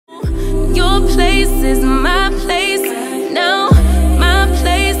place is my place. Now my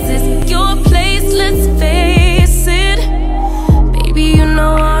place is your place. Let's face it, baby, you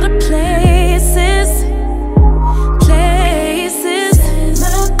know all the places. Places,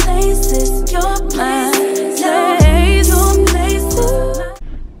 my place is your place.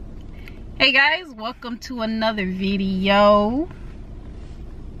 Hey guys, welcome to another video.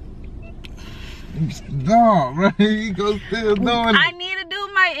 Stop, right? You go still doing it. I need to do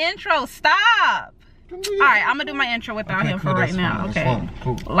my intro. Stop. Alright, I'm gonna do my intro without him for right now. Okay.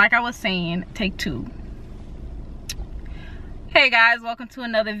 Cool. Like I was saying, take two. Hey guys, welcome to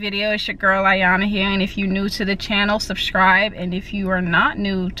another video. It's your girl Iyanna here, and if you're new to the channel, subscribe, and if you are not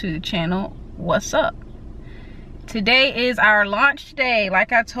new to the channel, what's up? Today is our launch day.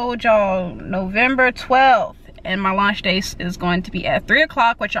 Like I told y'all, November 12th, and my launch day is going to be at 3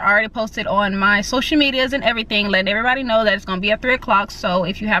 o'clock, which I already posted on my social medias and everything, letting everybody know that it's going to be at 3 o'clock. So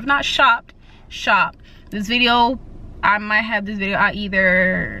if you have not shopped, shop. This video, I might have this video out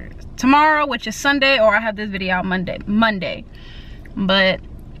either tomorrow, which is Sunday, or I have this video out Monday. But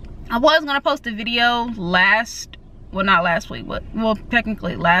I was going to post a video not last week, but well,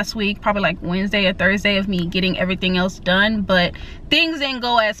 technically last week, probably like Wednesday or Thursday, of me getting everything else done, but things didn't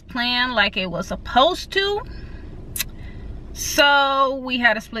go as planned like it was supposed to. So we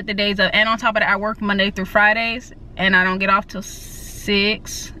had to split the days up, and on top of that, I work Monday through Fridays, and I don't get off till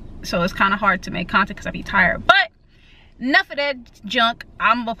 6, so it's kind of hard to make content because I be tired. But enough of that junk.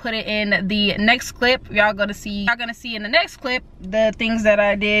 I'm gonna put it in the next clip. Y'all gonna see in the next clip the things that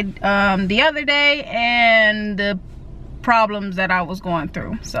I did the other day and the problems that I was going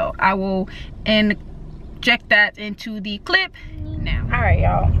through. So I will inject that into the clip now. All right,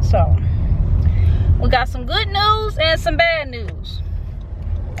 y'all, so we got some good news and some bad news,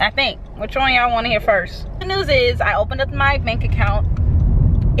 I think. Which one y'all want to hear first? The news is I opened up my bank account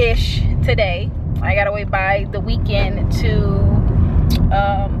ish today. I gotta wait by the weekend to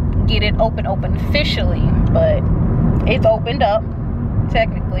get it open officially, but it's opened up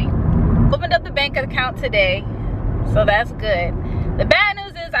technically. Opened up the bank account today, so that's good. The bad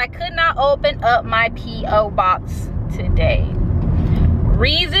news is I could not open up my P.O. box today.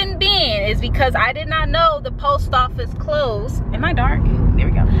 Reason being is because I did not know the post office closed. Am I dark? There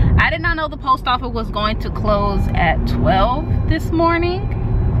we go. I did not know the post office was going to close at 12 this morning.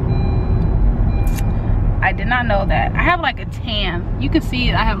 I did not know that. I have like a tan. You can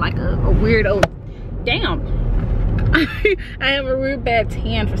see I have like a weirdo. Damn. I have a real bad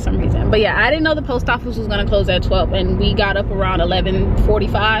tan for some reason. But yeah, I didn't know the post office was gonna close at 12, and we got up around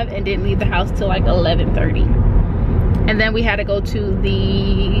 11:45 and didn't leave the house till like 11:30. And then we had to go to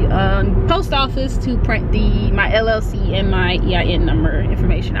the post office to print my LLC and my EIN number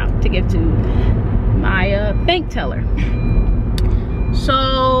information out to give to my bank teller.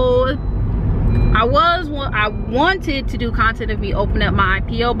 So I wanted to do content of me opening up my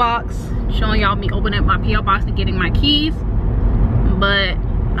P.O. box, showing y'all me opening up my P.O. box and getting my keys, but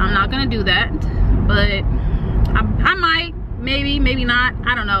I'm not gonna do that. But I might, maybe not.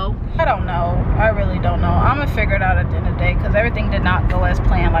 I don't know. I really don't know. I'm gonna figure it out at the end of the day, because everything did not go as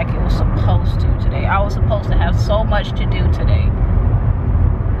planned like it was supposed to today. I was supposed to have so much to do today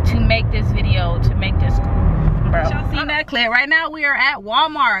to make this video, to make this. Bro, y'all seen that clip? Right now we are at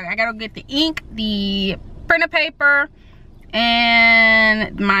Walmart. I gotta get the ink, the printer paper,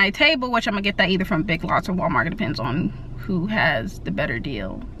 and my table, which I'm gonna get that either from Big Lots or Walmart. It depends on who has the better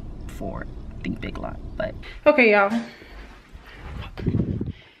deal for the Big Lot. But okay, y'all,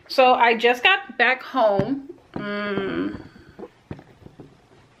 so I just got back home.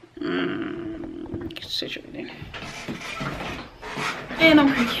 Situated, and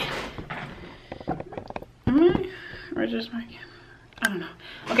I'm cranky. Or just my camera? I don't know.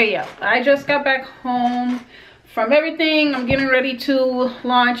 Okay, yeah, I just got back home from everything. I'm getting ready to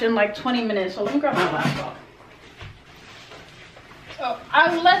launch in like 20 minutes. So let me grab my laptop. So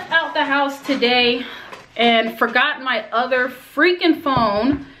I left out the house today and forgot my other freaking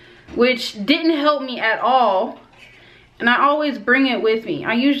phone, which didn't help me at all. And I always bring it with me.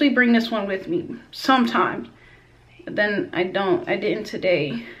 I usually bring this one with me sometimes, but then I don't. I didn't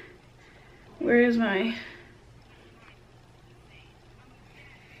today. Where is my...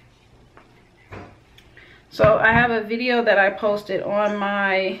 So I have a video that I posted on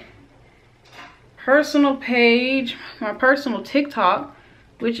my personal page, my personal TikTok,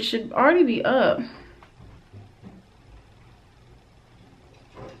 which it should already be up.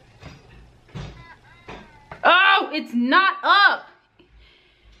 Oh, it's not up.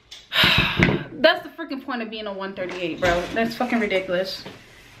 That's the freaking point of being a 138, bro. That's fucking ridiculous.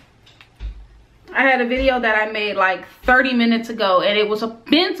 I had a video that I made like 30 minutes ago, and it was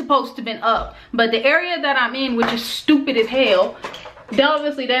been supposed to been up, but the area that I'm in, which is stupid as hell,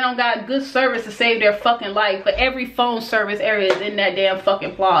 obviously they don't got good service to save their fucking life, but every phone service area is in that damn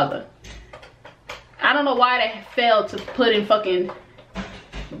fucking plaza. I don't know why they failed to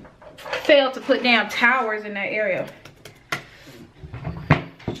put down towers in that area.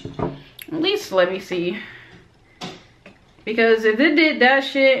 At least let me see. Because if it did that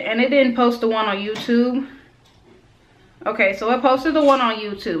shit and it didn't post the one on YouTube. Okay, so it posted the one on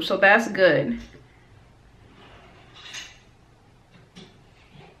YouTube, so that's good.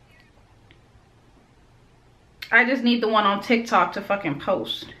 I just need the one on TikTok to fucking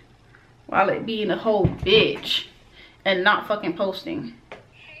post. While it being a whole bitch and not fucking posting.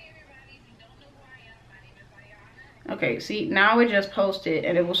 Okay, see, now it just posted,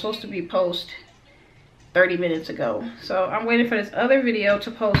 and it was supposed to be posted 30 minutes ago. So I'm waiting for this other video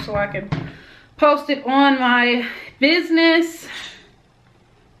to post so I can post it on my business.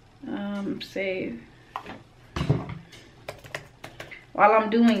 Save. While I'm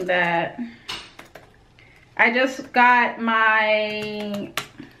doing that, I just got my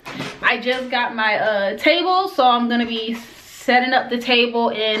table, so I'm gonna be setting up the table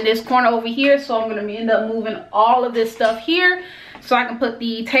in this corner over here. So I'm gonna end up moving all of this stuff here so I can put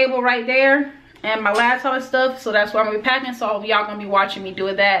the table right there and my laptop and stuff. So that's where I'm gonna be packing. So y'all gonna be watching me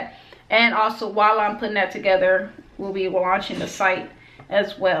doing that. And also while I'm putting that together, we'll be launching the site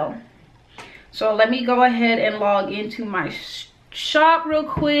as well. So let me go ahead and log into my shop real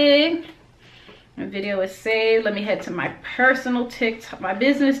quick. My video is saved. Let me head to my personal TikTok, my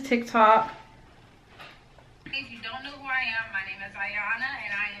business TikTok. If you don't know who I am, my name is Iyanna,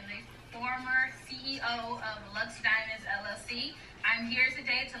 and I am the former CEO of Lux Diamonds LLC. I'm here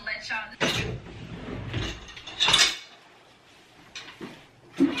today to let y'all know.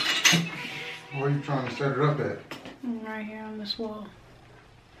 Where are you trying to set it up at? Right here on this wall.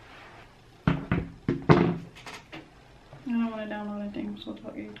 I don't want to download anything. So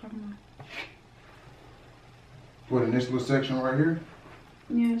what are you talking about? What, in this little section right here?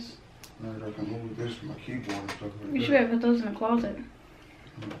 Yes. Alright, I can move this from my keyboard and stuff like that. You should have put those in the closet. I'm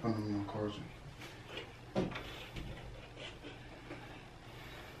gonna put them in my closet.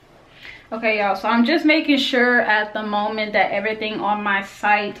 Okay, y'all, so I'm just making sure at the moment that everything on my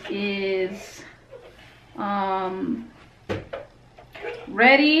site is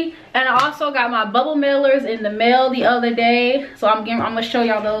ready. And I also got my bubble mailers in the mail the other day, so I'm gonna show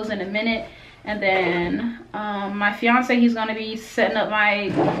y'all those in a minute. And then my fiance, he's gonna be setting up my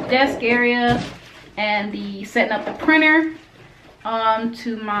desk area and setting up the printer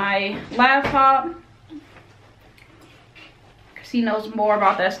to my laptop, because he knows more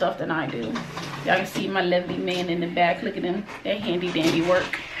about that stuff than I do. Y'all can see my lovely man in the back. Look at him, that handy dandy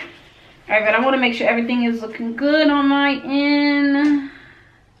work. All right, but I want to make sure everything is looking good on my end.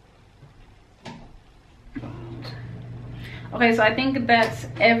 Okay, so I think that's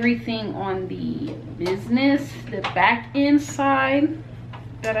everything on the business, the back end side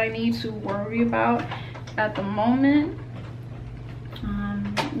that I need to worry about at the moment.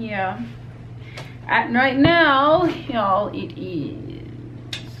 Yeah. Right now, y'all, it is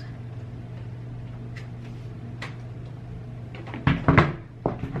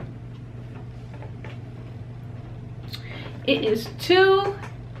is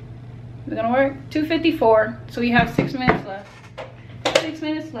 2:54, so we have 6 minutes left. 6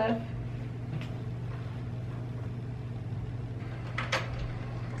 minutes left.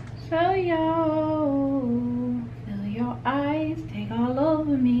 So y'all, fill your eyes, take all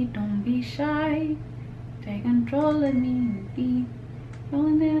over me, don't be shy, take control of me, be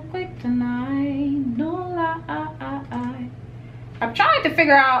rolling there quick tonight, no lie. I'm trying to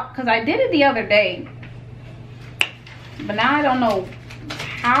figure out, because I did it the other day, but now I don't know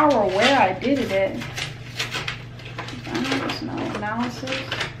how or where I did it at. No analysis,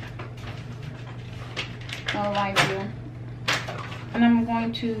 no live view. And I'm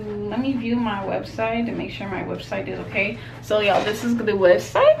going to, let me view my website to make sure my website is okay. So y'all, this is the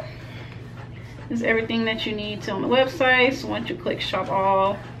website. This is everything that you need to on the website. So once you click shop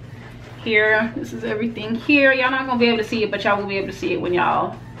all here, this is everything here. Y'all not gonna be able to see it, but y'all will be able to see it when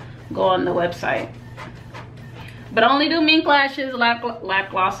y'all go on the website. But only do mink lashes, lap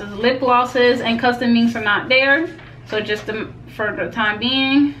glosses, lip glosses, and custom minks are not there. So just for the time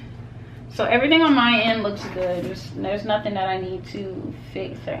being. So everything on my end looks good. There's nothing that I need to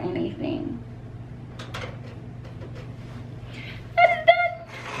fix or anything. That's done.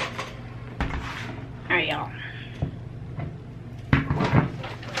 All right, y'all.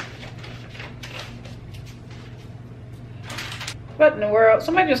 What in the world?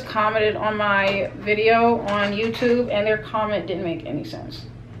 Somebody just commented on my video on YouTube and their comment didn't make any sense.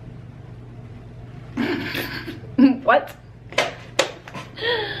 What?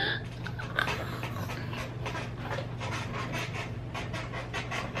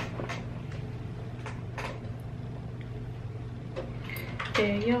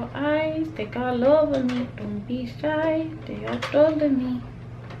 They're your eyes, they got over me. Don't be shy, they are told me.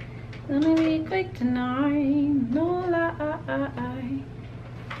 Gonna be quick tonight, no lie.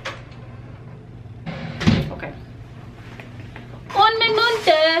 Okay. Un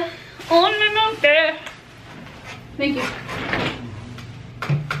minuto. Thank you.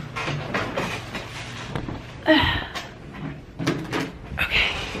 Okay.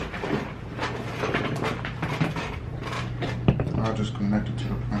 I'll just connect it to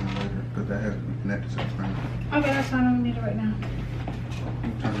the printer later because that has to be connected to the printer. Okay, that's fine. I don't need it right now.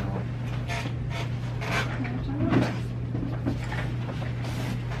 Turn it on.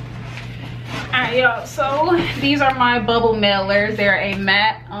 Alright, y'all. So these are my bubble mailers. They're a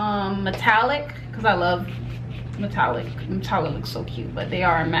matte metallic because I love metallic. Metallic looks so cute, but they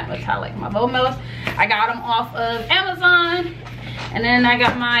are a matte metallic. My bubble mailers. I got them off of Amazon, and then I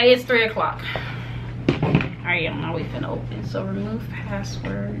got my. It's 3 o'clock. Alright, y'all. Now we finna open. So remove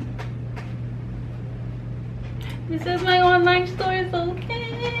password. This is my online store. It's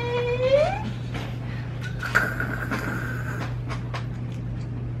okay.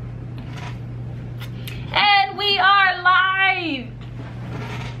 And we are live.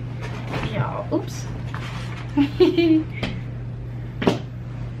 Y'all, oops.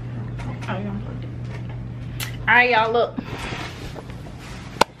 Alright, y'all, look.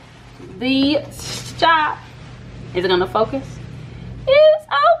 The shop. Is it gonna focus? It's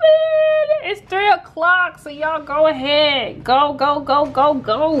open. It's 3 o'clock, so y'all go ahead. Go.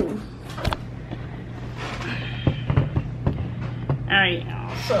 Alright,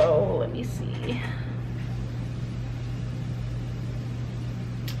 y'all, so let me see.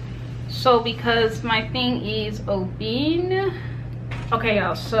 So because my thing is open. Okay,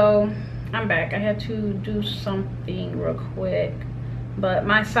 y'all, so I'm back. I had to do something real quick, but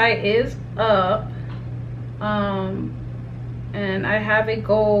my site is up. And I have a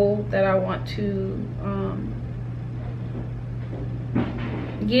goal that I want to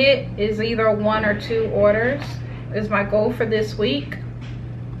get is either 1 or 2 orders. Is my goal for this week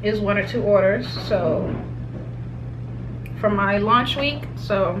is 1 or 2 orders. So for my launch week,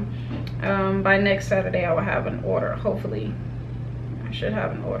 so by next Saturday I will have an order. Hopefully I should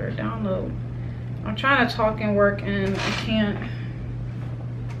have an order. Download. I'm trying to talk and work and I can't.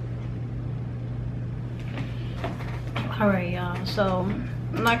 All right, y'all, so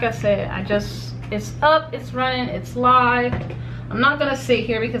like I said, it's up, it's running, it's live. I'm not gonna sit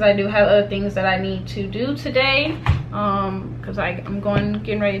here because I do have other things that I need to do today, because I'm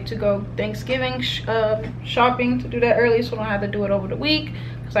getting ready to go Thanksgiving shopping, to do that early so I don't have to do it over the week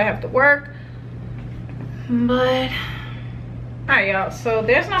because I have to work. But all right, y'all, so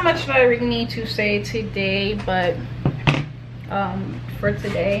there's not much that I really need to say today, but for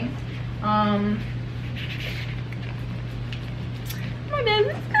today,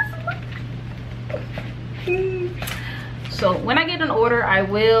 so when I get an order, I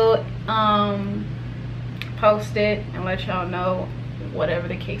will post it and let y'all know, whatever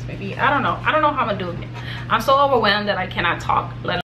the case may be. I don't know how I'm gonna do it. I'm so overwhelmed that I cannot talk, let